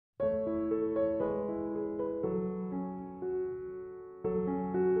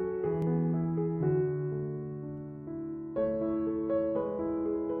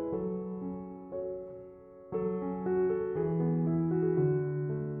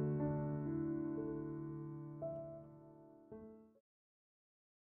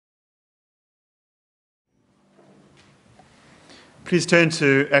Please turn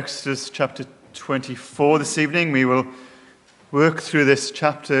to Exodus chapter 24 this evening. We will work through this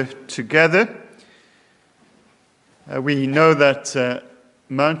chapter together. We know that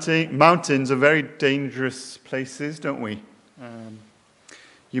mountains are very dangerous places, don't we?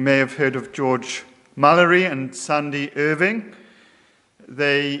 You may have heard of George Mallory and Sandy Irving.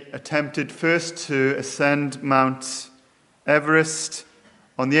 They attempted first to ascend Mount Everest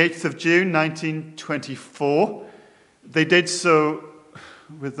on the 8th of June, 1924. They did so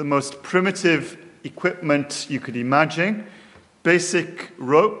with the most primitive equipment you could imagine. Basic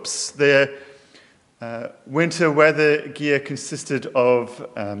ropes. Their winter weather gear consisted of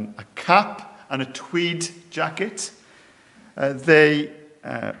a cap and a tweed jacket. They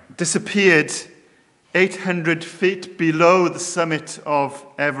disappeared 800 feet below the summit of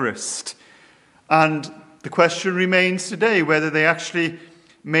Everest. And the question remains today whether they actually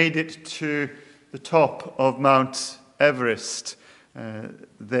made it to the top of Mount Everest.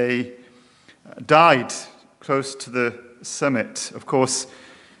 They died close to the summit. Of course,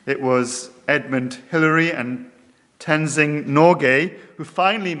 it was Edmund Hillary and Tenzing Norgay who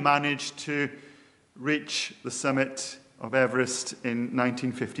finally managed to reach the summit of Everest in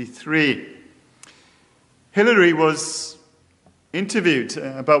 1953. Hillary was interviewed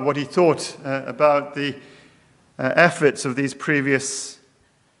about what he thought about the efforts of these previous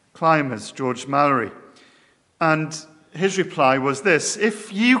climbers, George Mallory. And his reply was this: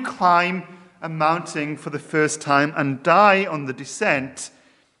 if you climb a mountain for the first time and die on the descent,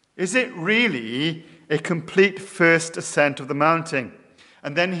 is it really a complete first ascent of the mountain?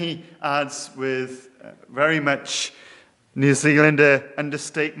 And then he adds with very much New Zealander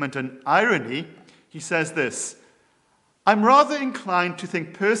understatement and irony, he says this: I'm rather inclined to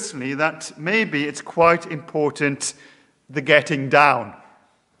think personally that maybe it's quite important the getting down,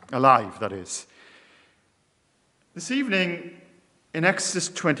 alive, that is. This evening, in Exodus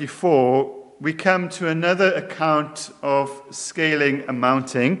 24, we come to another account of scaling a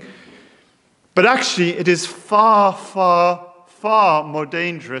mountain, but actually it is far, far, far more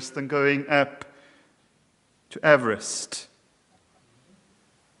dangerous than going up to Everest.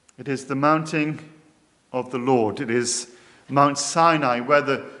 It is the mountain of the Lord. It is Mount Sinai, where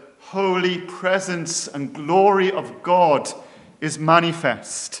the holy presence and glory of God is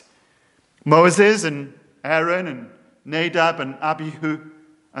manifest. Moses and Aaron and Nadab and Abihu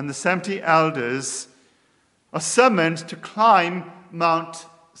and the 70 elders are summoned to climb Mount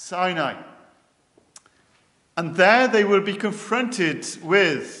Sinai. And there they will be confronted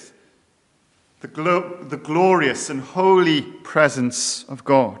with the glorious and holy presence of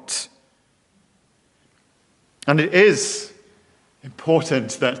God. And it is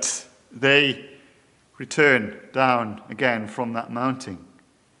important that they return down again from that mountain.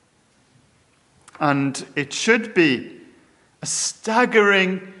 And it should be a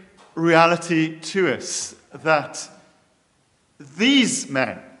staggering reality to us that these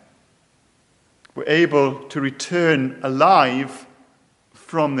men were able to return alive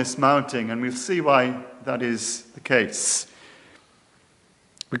from this mountain, and we'll see why that is the case.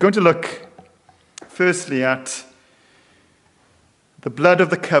 We're going to look firstly at the blood of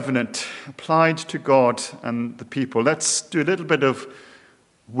the covenant applied to God and the people. Let's do a little bit of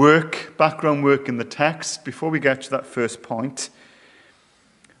background work in the text before we get to that first point.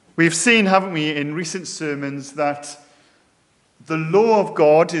 We've seen, haven't we, in recent sermons that the law of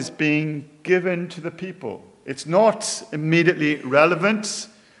God is being given to the people. It's not immediately relevant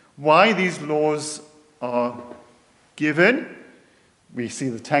why these laws are given. We see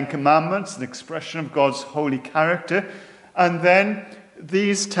the Ten Commandments, an expression of God's holy character, and then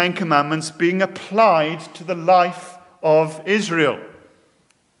these Ten Commandments being applied to the life of Israel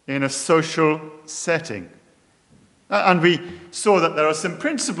in a social setting. And we saw that there are some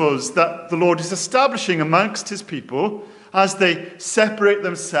principles that the Lord is establishing amongst his people as they separate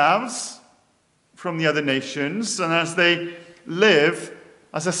themselves from the other nations and as they live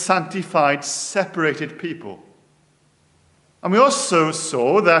as a sanctified, separated people. And we also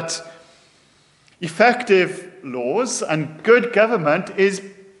saw that effective laws and good government is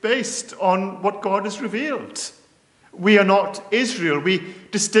based on what God has revealed. We are not Israel. We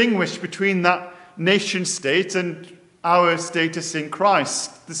distinguish between that nation state and our status in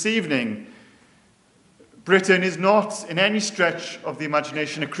Christ this evening. Britain is not, in any stretch of the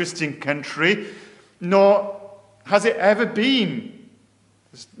imagination, a Christian country, nor has it ever been.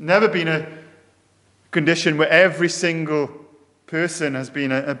 There's never been a condition where every single person has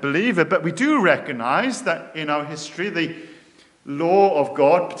been a believer, but we do recognize that in our history, the law of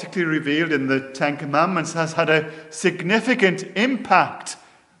God, particularly revealed in the Ten Commandments, has had a significant impact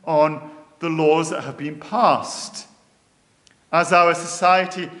on the laws that have been passed. As our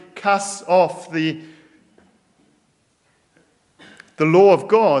society casts off the law of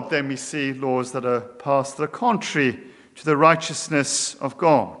God, then we see laws that are passed that are contrary to the righteousness of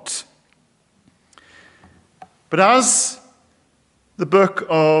God. But as the book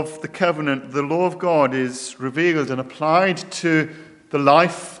of the covenant, the law of God, is revealed and applied to the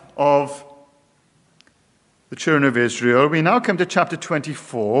life of the children of Israel, we now come to chapter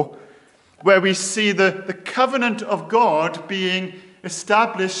 24, where we see the covenant of God being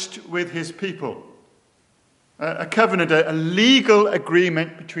established with his people. A covenant, a legal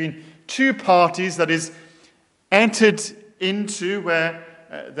agreement between two parties that is entered into, where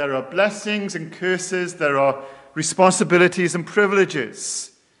there are blessings and curses, there are responsibilities and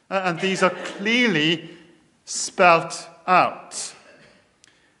privileges. And these are clearly spelt out.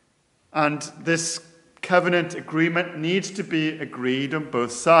 And this covenant agreement needs to be agreed on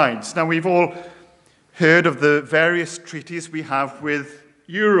both sides. Now, we've all heard of the various treaties we have with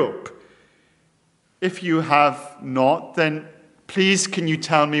Europe. If you have not, then please can you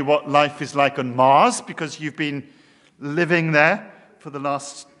tell me what life is like on Mars, because you've been living there for the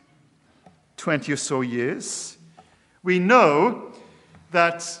last 20 or so years. We know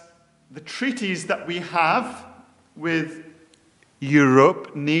that the treaties that we have with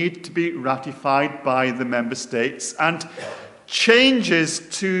Europe need to be ratified by the member states, and changes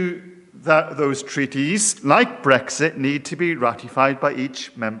to those treaties, like Brexit, need to be ratified by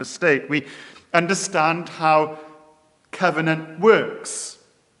each member state. We understand how covenant works.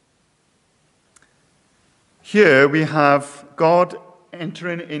 Here we have God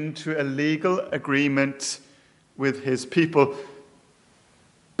entering into a legal agreement with his people,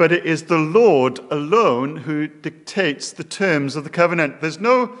 but it is the Lord alone who dictates the terms of the covenant. There's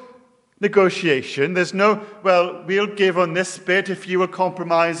no negotiation. There's no, well, we'll give on this bit if you will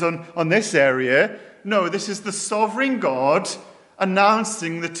compromise on this area. No, this is the sovereign God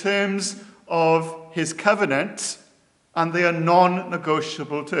announcing the terms of his covenant, and they are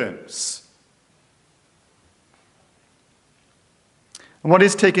non-negotiable terms. And what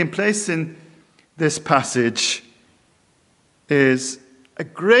is taking place in this passage is a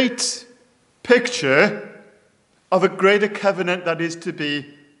great picture of a greater covenant that is to be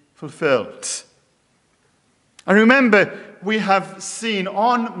fulfilled. And remember, we have seen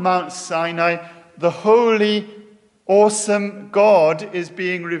on Mount Sinai the holy, awesome God is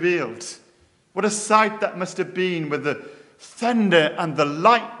being revealed. What a sight that must have been, with the thunder and the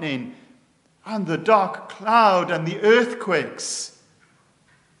lightning and the dark cloud and the earthquakes.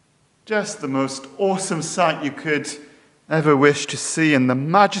 Just the most awesome sight you could ever wish to see, and the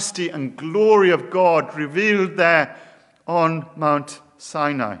majesty and glory of God revealed there on Mount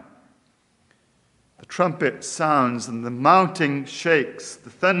Sinai. The trumpet sounds and the mountain shakes, the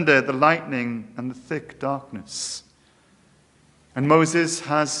thunder, the lightning, and the thick darkness. And Moses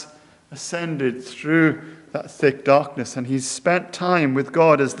has ascended through that thick darkness, and he's spent time with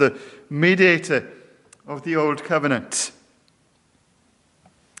God as the mediator of the old covenant.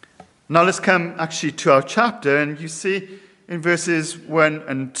 Now let's come actually to our chapter, and you see in verses 1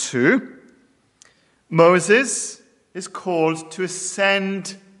 and 2, Moses is called to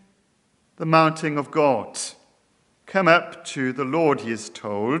ascend the mountain of God. Come up to the Lord, he is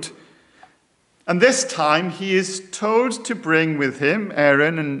told. And this time he is told to bring with him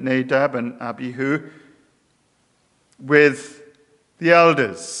Aaron and Nadab and Abihu with the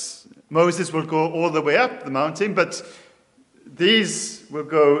elders. Moses will go all the way up the mountain, but these will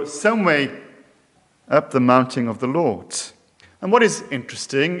go some way up the mountain of the Lord. And what is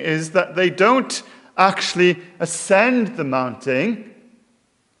interesting is that they don't actually ascend the mountain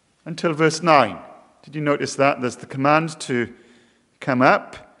until verse 9. Did you notice that? There's the command to come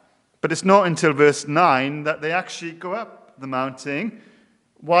up, but it's not until verse 9 that they actually go up the mountain.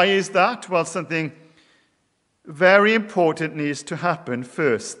 Why is that? Well, something very important needs to happen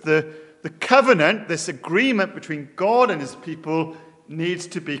first. The covenant, this agreement between God and his people, needs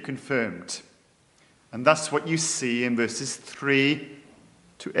to be confirmed. And that's what you see in verses 3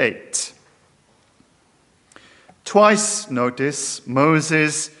 to 8. Twice, notice,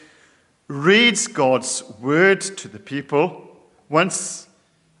 Moses reads God's word to the people, once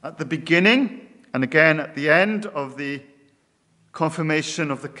at the beginning and again at the end of the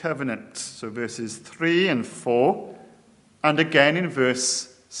confirmation of the covenant. So verses 3 and 4, and again in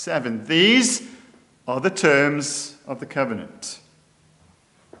verse 7. These are the terms of the covenant.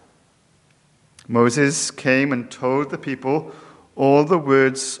 Moses came and told the people all the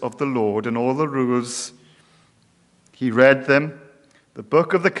words of the Lord and all the rules. He read them, the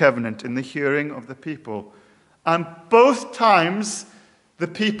book of the covenant, in the hearing of the people. And both times the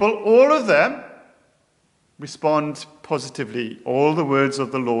people, all of them, respond positively. All the words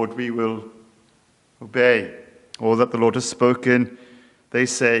of the Lord we will obey. All that the Lord has spoken, they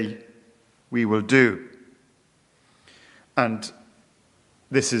say, we will do. And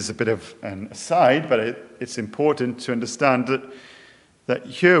this is a bit of an aside, but it's important to understand that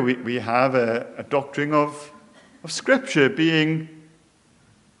here we have a doctrine of Scripture being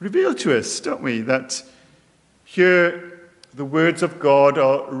revealed to us, don't we? That here the words of God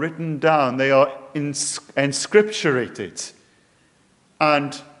are written down. They are inscripturated.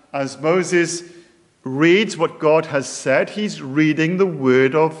 And as Moses reads what God has said, he's reading the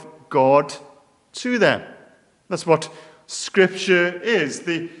word of God to them. That's what Scripture is,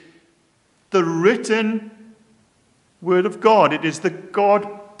 the written word of God. It is the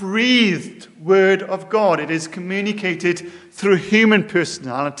God-breathed word of God. It is communicated through human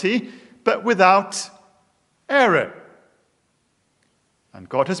personality, but without error. And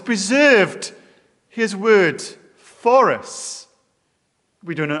God has preserved his word for us.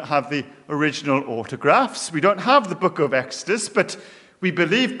 We do not have the original autographs. We don't have the book of Exodus, but we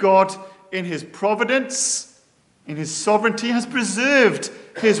believe God in his providence, in his sovereignty, has preserved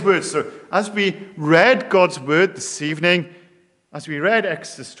his word. So as we read God's word this evening, as we read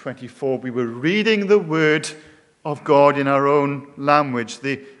Exodus 24, we were reading the word of God in our own language,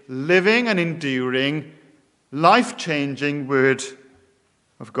 the living and enduring, life-changing word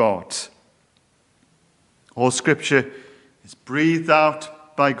of God. All Scripture is breathed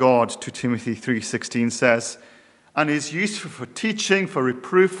out by God, 2 Timothy 3:16 says, and is useful for teaching, for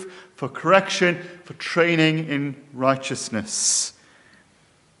reproof, for correction, for training in righteousness.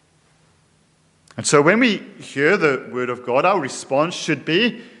 And so when we hear the word of God, our response should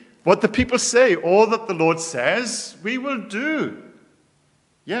be what the people say. All that the Lord says, we will do.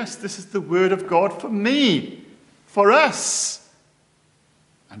 Yes, this is the word of God for me, for us.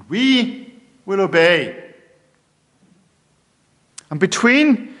 And we will obey. And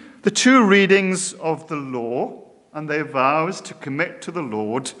between the two readings of the law and their vows to commit to the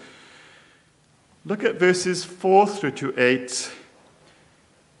Lord, look at verses 4 through to 8.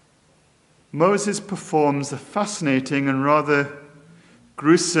 Moses performs a fascinating and rather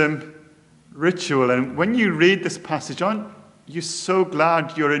gruesome ritual. And when you read this passage, aren't you so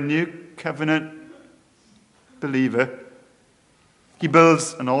glad you're a new covenant believer? He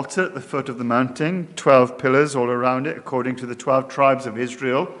builds an altar at the foot of the mountain, 12 pillars all around it, according to the 12 tribes of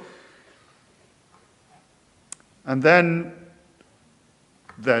Israel. And then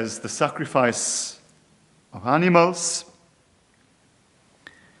there's the sacrifice of animals.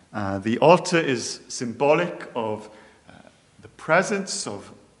 The altar is symbolic of the presence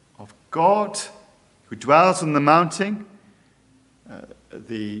of God who dwells on the mountain.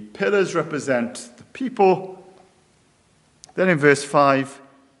 The pillars represent the people. Then in verse 5,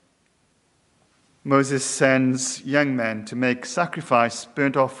 Moses sends young men to make sacrifice,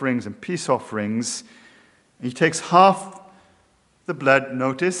 burnt offerings, and peace offerings. He takes half the blood.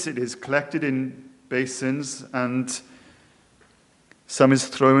 Notice it is collected in basins, and some is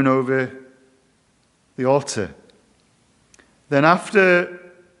thrown over the altar. Then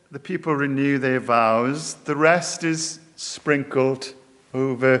after the people renew their vows, the rest is sprinkled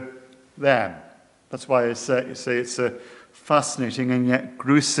over them. That's why I say it's a fascinating and yet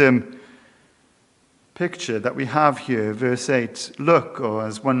gruesome picture that we have here. Verse 8, look, or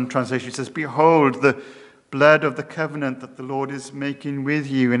as one translation says, behold the blood of the covenant that the Lord is making with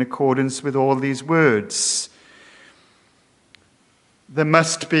you in accordance with all these words. There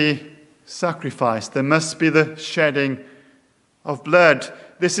must be sacrifice. There must be the shedding of blood.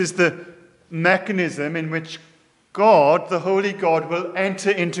 This is the mechanism in which God, the Holy God, will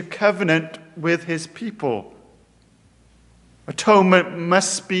enter into covenant with his people. Atonement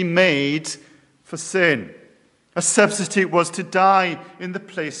must be made for sin. A substitute was to die in the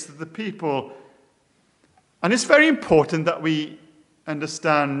place of the people. And it's very important that we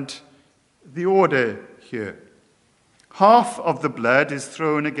understand the order here. Half of the blood is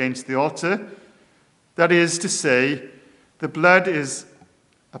thrown against the altar. That is to say, the blood is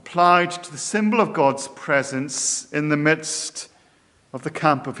applied to the symbol of God's presence in the midst of the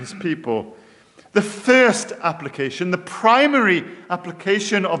camp of his people. The first application, the primary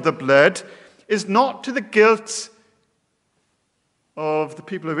application of the blood, is not to the guilt of the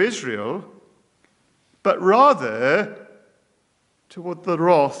people of Israel, but rather toward the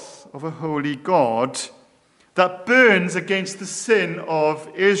wrath of a holy God that burns against the sin of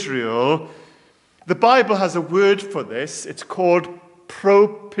Israel. The Bible has a word for this. It's called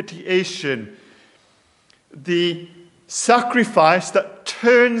propitiation. The sacrifice that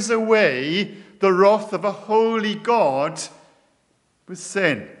turns away the wrath of a holy God with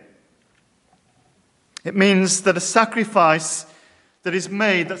sin. It means that a sacrifice that is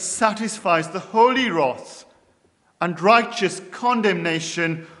made that satisfies the holy wrath and righteous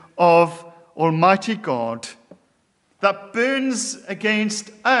condemnation of Almighty God, that burns against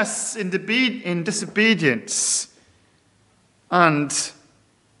us in disobedience and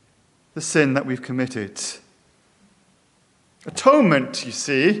the sin that we've committed. Atonement, you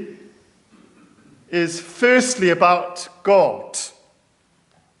see, is firstly about God.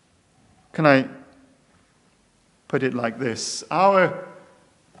 Can I put it like this? Our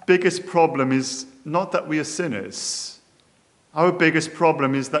biggest problem is not that we are sinners. Our biggest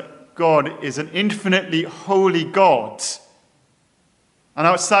problem is that God is an infinitely holy God. And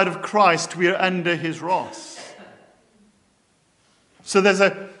outside of Christ, we are under his wrath. So there's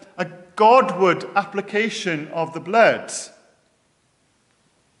a Godward application of the blood.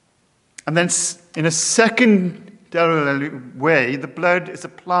 And then in a secondary way, the blood is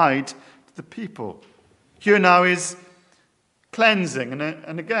applied to the people. Here now is cleansing.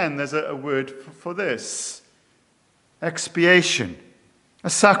 And again, there's a word for this. Expiation. A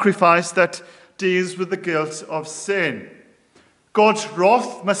sacrifice that deals with the guilt of sin. God's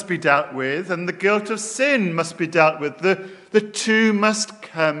wrath must be dealt with, and the guilt of sin must be dealt with. The two must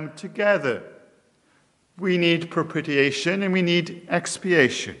come together. We need propitiation and we need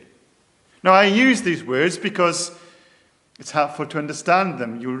expiation. Now, I use these words because it's helpful to understand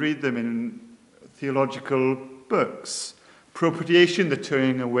them. You'll read them in theological books. Propitiation, the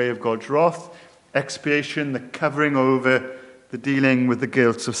turning away of God's wrath. Expiation, the covering over, the dealing with the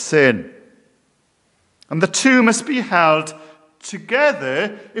guilt of sin. And the two must be held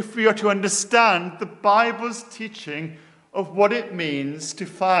together if we are to understand the Bible's teaching of what it means to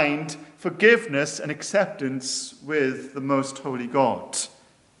find forgiveness and acceptance with the most holy God.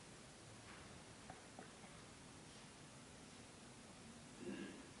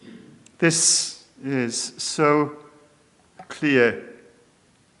 This is so clear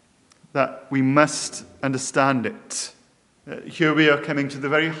that we must understand it. Here we are coming to the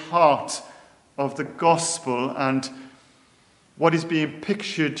very heart of the gospel, and what is being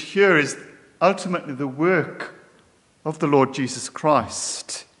pictured here is ultimately the work of the Lord Jesus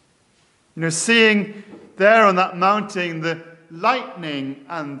Christ. You know, seeing there on that mountain the lightning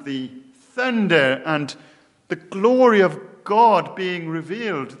and the thunder and the glory of God being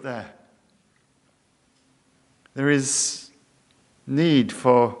revealed there. There is need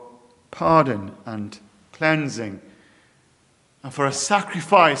for pardon and cleansing, and for a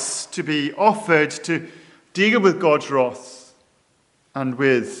sacrifice to be offered to deal with God's wrath and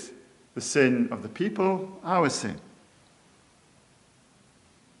with the sin of the people, our sin.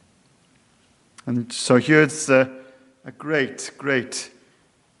 And so here's a great, great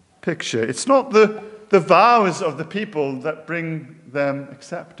picture. It's not the vows of the people that bring them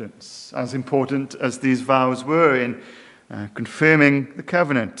acceptance, as important as these vows were in confirming the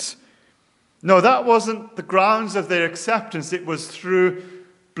covenant. No, that wasn't the grounds of their acceptance. It was through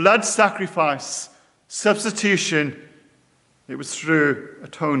blood sacrifice, substitution. It was through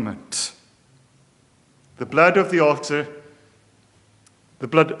atonement. The blood of the altar, the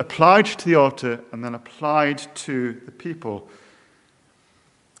blood applied to the altar and then applied to the people.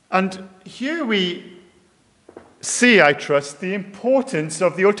 And here we see, I trust, the importance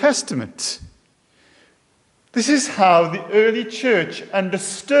of the Old Testament. This is how the early church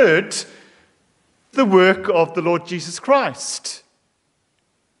understood the work of the Lord Jesus Christ.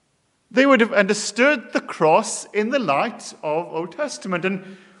 They would have understood the cross in the light of Old Testament.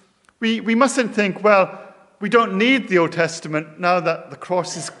 And we mustn't think, well, we don't need the Old Testament now that the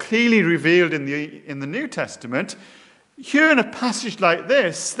cross is clearly revealed in the New Testament. Here in a passage like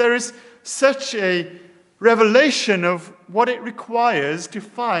this, there is such a revelation of what it requires to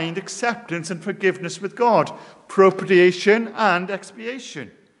find acceptance and forgiveness with God, propitiation and expiation.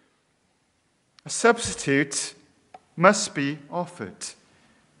 A substitute must be offered.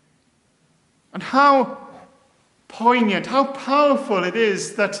 And how poignant, how powerful it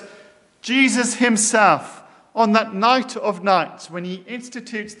is that Jesus himself, on that night of nights, when he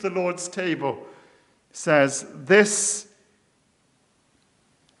institutes the Lord's table, says, "This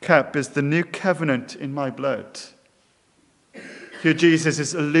cup is the new covenant in my blood." Here Jesus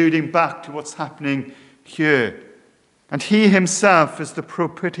is alluding back to what's happening here. And he himself is the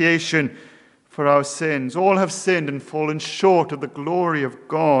propitiation for our sins. All have sinned and fallen short of the glory of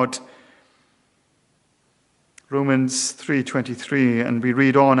God. Romans 3:23, and we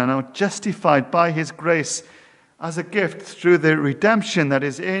read on, "And are justified by his grace as a gift through the redemption that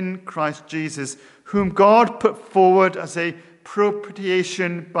is in Christ Jesus, whom God put forward as a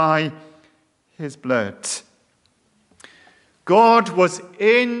propitiation by his blood." God was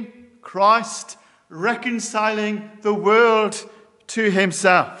in Christ, reconciling the world to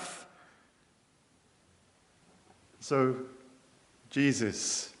himself. So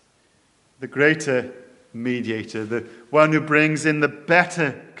Jesus, the greater mediator, the one who brings in the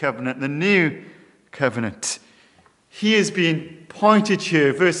better covenant, the new covenant, he is being pointed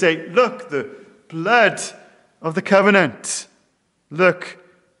here. Verse 8, look, the blood of the covenant. Look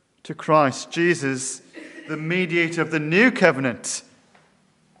to Christ Jesus, the mediator of the new covenant,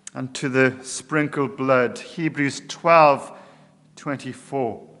 and to the sprinkled blood. Hebrews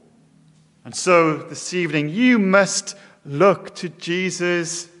 12:24. And so this evening you must look to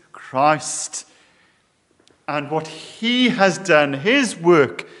Jesus Christ and what he has done, his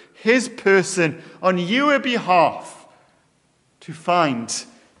work, his person on your behalf, to find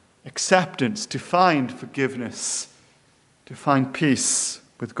acceptance, to find forgiveness, to find peace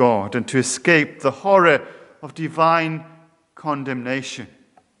with God, and to escape the horror of divine condemnation.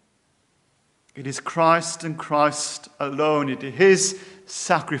 It is Christ and Christ alone. It is his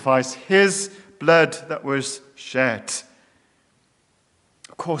sacrifice, his blood that was shed.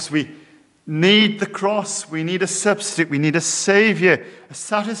 Of course, we need the cross. We need a substitute. We need a savior, a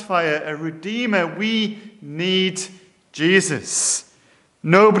satisfier, a redeemer. We need Jesus.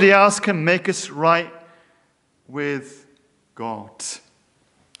 Nobody else can make us right with God.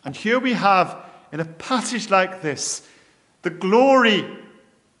 And here we have, in a passage like this, the glory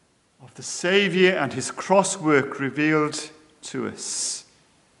of the Savior and his cross work revealed to us.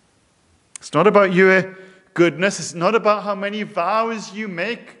 It's not about your goodness. It's not about how many vows you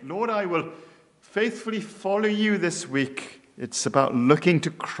make. Lord, I will faithfully follow you this week. It's about looking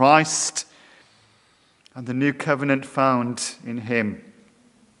to Christ and the new covenant found in him.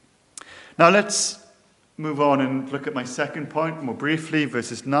 Now let's move on and look at my second point more briefly,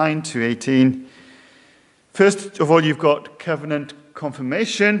 verses 9 to 18. First of all, you've got covenant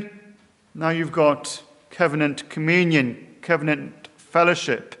confirmation. Now you've got covenant communion, covenant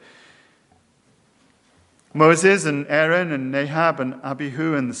fellowship. Moses and Aaron and Nahab and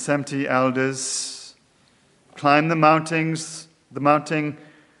Abihu and the 70 elders climb the mountain,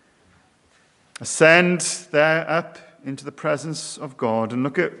 ascend there up into the presence of God. And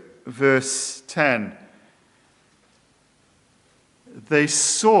look at verse 10. They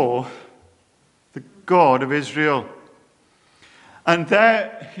saw the God of Israel. And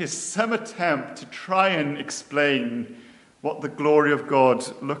there is some attempt to try and explain what the glory of God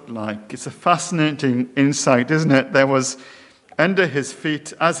looked like. It's a fascinating insight, isn't it? There was under his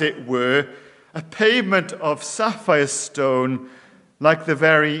feet, as it were, a pavement of sapphire stone, like the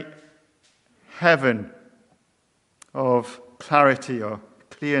very heaven of clarity or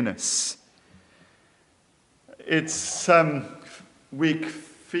clearness. It's some weak,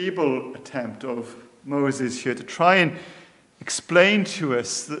 feeble attempt of Moses here to try and explain to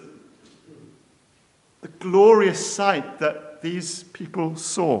us the glorious sight that these people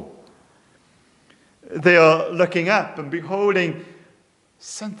saw. They are looking up and beholding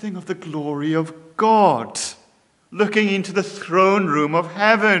something of the glory of God, looking into the throne room of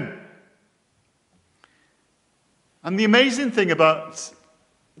heaven. And the amazing thing about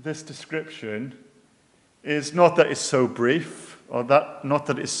this description is not that it's so brief, or not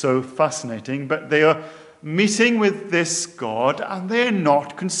that it's so fascinating, but they are meeting with this God and they're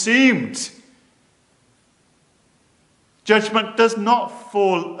not consumed. Judgment does not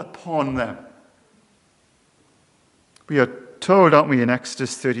fall upon them. We are told, aren't we, in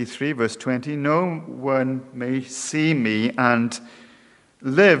Exodus 33, verse 20, no one may see me and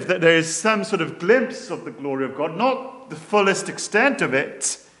live. That there is some sort of glimpse of the glory of God, not the fullest extent of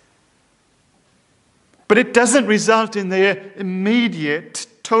it, but it doesn't result in their immediate,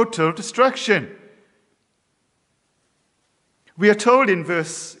 total destruction. We are told in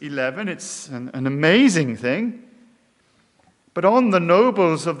verse 11, it's an amazing thing, but on the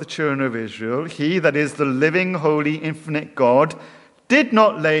nobles of the children of Israel, he, that is the living, holy, infinite God, did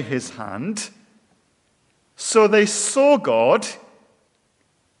not lay his hand. So they saw God,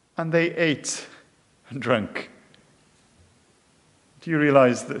 and they ate and drank. Do you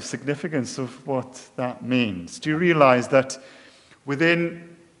realize the significance of what that means? Do you realize that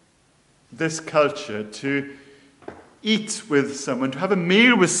within this culture, to eat with someone, to have a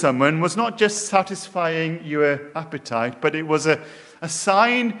meal with someone, was not just satisfying your appetite, but it was a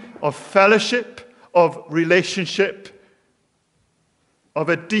sign of fellowship, of relationship, of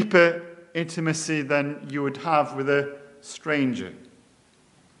a deeper intimacy than you would have with a stranger.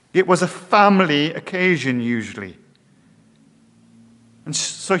 It was a family occasion, usually. And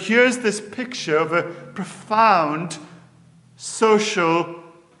so here's this picture of a profound social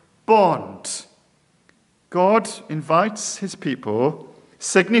bond. God invites his people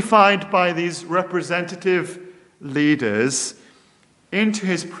signified by these representative leaders, into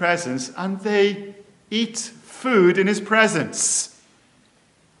his presence, and they eat food in his presence.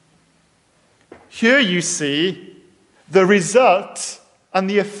 Here you see the result and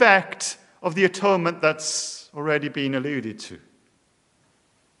the effect of the atonement that's already been alluded to.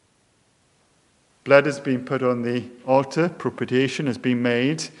 Blood has been put on the altar, propitiation has been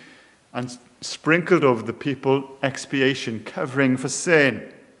made, and sprinkled over the people, expiation, covering for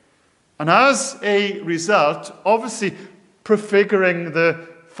sin. And as a result, obviously prefiguring the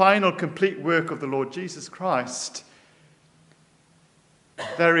final complete work of the Lord Jesus Christ,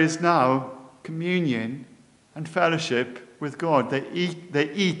 there is now communion and fellowship with God. They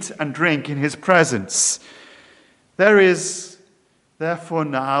eat and drink in his presence. There is, therefore,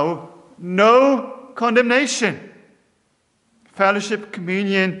 now no condemnation. Fellowship,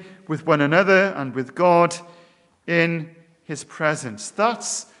 communion with one another and with God in his presence.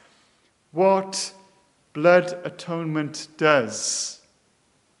 That's what blood atonement does.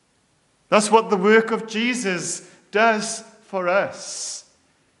 That's what the work of Jesus does for us.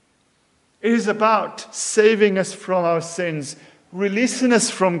 It is about saving us from our sins, releasing us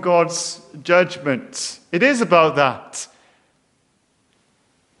from God's judgment. It is about that.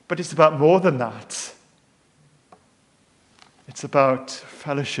 But it's about more than that. It's about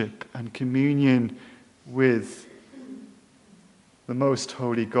fellowship and communion with the most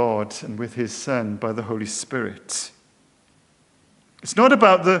holy God and with his Son by the Holy Spirit. It's not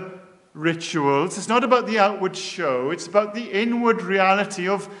about the rituals. It's not about the outward show. It's about the inward reality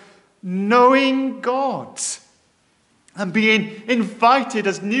of knowing God and being invited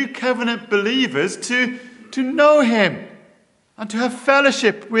as new covenant believers to know him and to have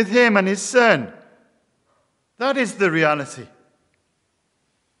fellowship with him and his Son. That is the reality.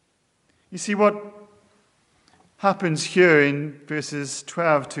 You see, what happens here in verses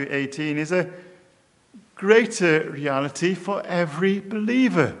 12 to 18 is a greater reality for every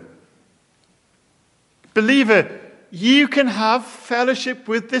believer. Believer, you can have fellowship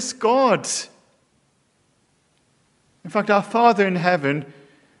with this God. In fact, our Father in heaven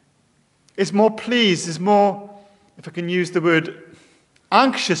is more pleased, is more, if I can use the word,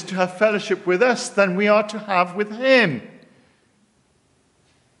 anxious to have fellowship with us than we are to have with him.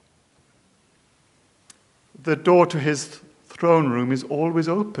 The door to his throne room is always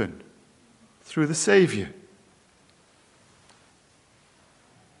open through the Savior.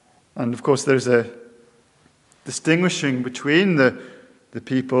 And of course, there's a distinguishing between the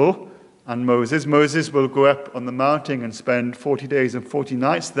people and Moses. Moses will go up on the mountain and spend 40 days and 40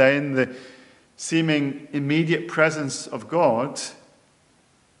 nights there in the seeming immediate presence of God.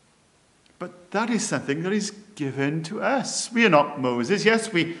 But that is something that is given to us. We are not Moses.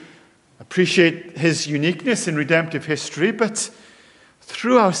 Yes, we appreciate his uniqueness in redemptive history, but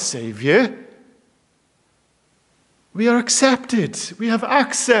through our Savior, we are accepted. We have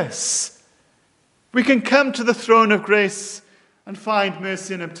access. We can come to the throne of grace and find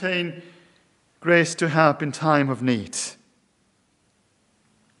mercy and obtain grace to help in time of need.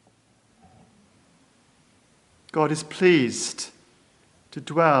 God is pleased to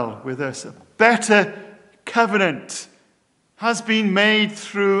dwell with us. A better covenant has been made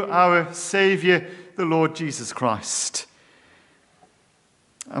through our Savior, the Lord Jesus Christ.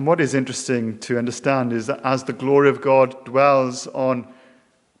 And what is interesting to understand is that as the glory of God dwells on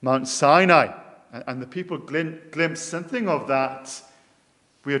Mount Sinai, and the people glimpse something of that,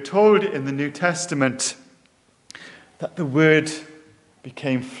 we are told in the New Testament that the Word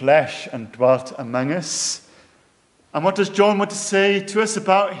became flesh and dwelt among us. And what does John want to say to us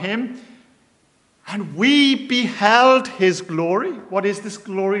about him? And we beheld his glory. What is this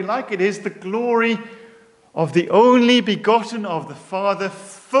glory like? It is the glory of the only begotten of the Father,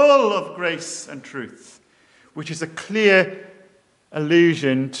 full of grace and truth, which is a clear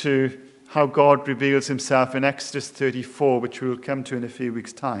allusion to how God reveals himself in Exodus 34, which we will come to in a few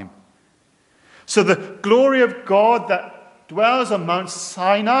weeks' time. So the glory of God that dwells on Mount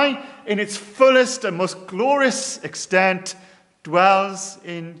Sinai in its fullest and most glorious extent dwells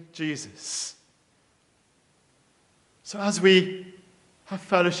in Jesus. So as we have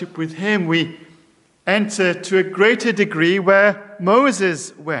fellowship with him, we enter to a greater degree where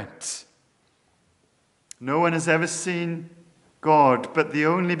Moses went. No one has ever seen God but the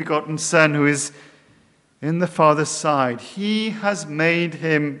only begotten Son who is in the Father's side. He has made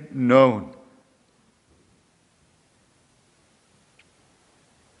him known.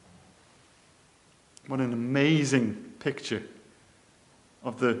 What an amazing picture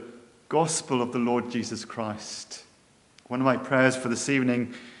of the gospel of the Lord Jesus Christ. One of my prayers for this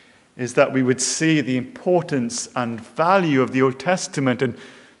evening is that we would see the importance and value of the Old Testament and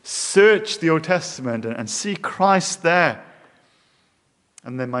search the Old Testament and see Christ there.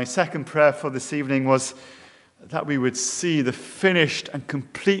 And then my second prayer for this evening was that we would see the finished and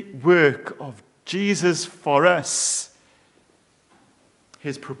complete work of Jesus for us,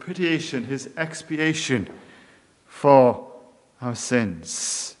 his propitiation, his expiation for our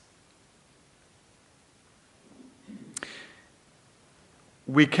sins.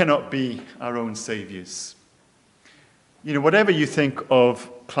 We cannot be our own saviors. Whatever you think of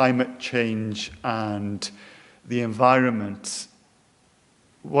climate change and the environment,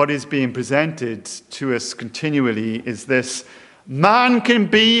 what is being presented to us continually is this: man can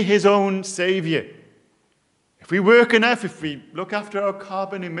be his own savior. If we work enough, if we look after our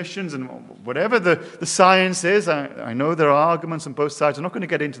carbon emissions and whatever the science is, I know there are arguments on both sides. I'm not going to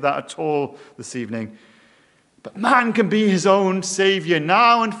get into that at all this evening. But man can be his own savior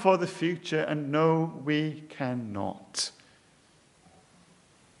now and for the future, and no, we cannot.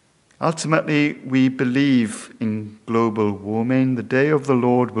 Ultimately, we believe in global warming. The day of the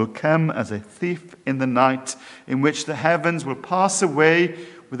Lord will come as a thief in the night, in which the heavens will pass away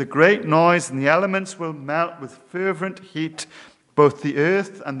with a great noise, and the elements will melt with fervent heat. Both the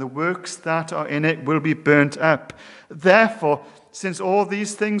earth and the works that are in it will be burnt up. Therefore, since all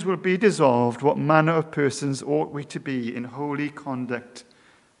these things will be dissolved, what manner of persons ought we to be in holy conduct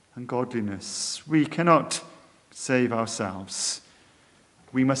and godliness? We cannot save ourselves.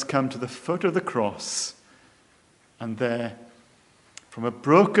 We must come to the foot of the cross and there, from a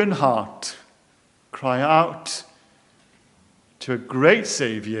broken heart, cry out to a great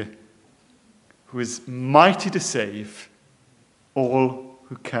Saviour who is mighty to save all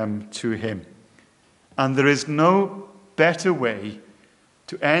who come to him. And there is no better way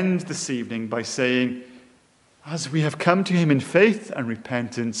to end this evening by saying, as we have come to him in faith and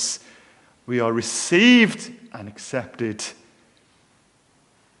repentance, we are received and accepted,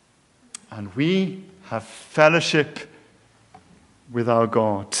 and we have fellowship with our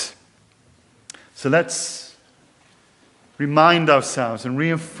God. So let's remind ourselves and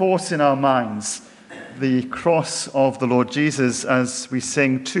reinforce in our minds the cross of the Lord Jesus as we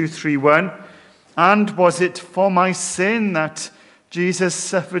sing 231. And was it for my sin that Jesus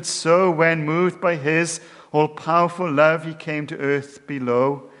suffered so when, moved by his all-powerful love, he came to earth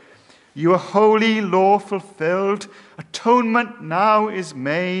below? Your holy law fulfilled, atonement now is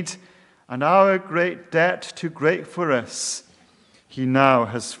made, and our great debt too great for us, he now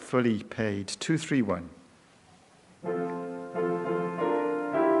has fully paid. 231.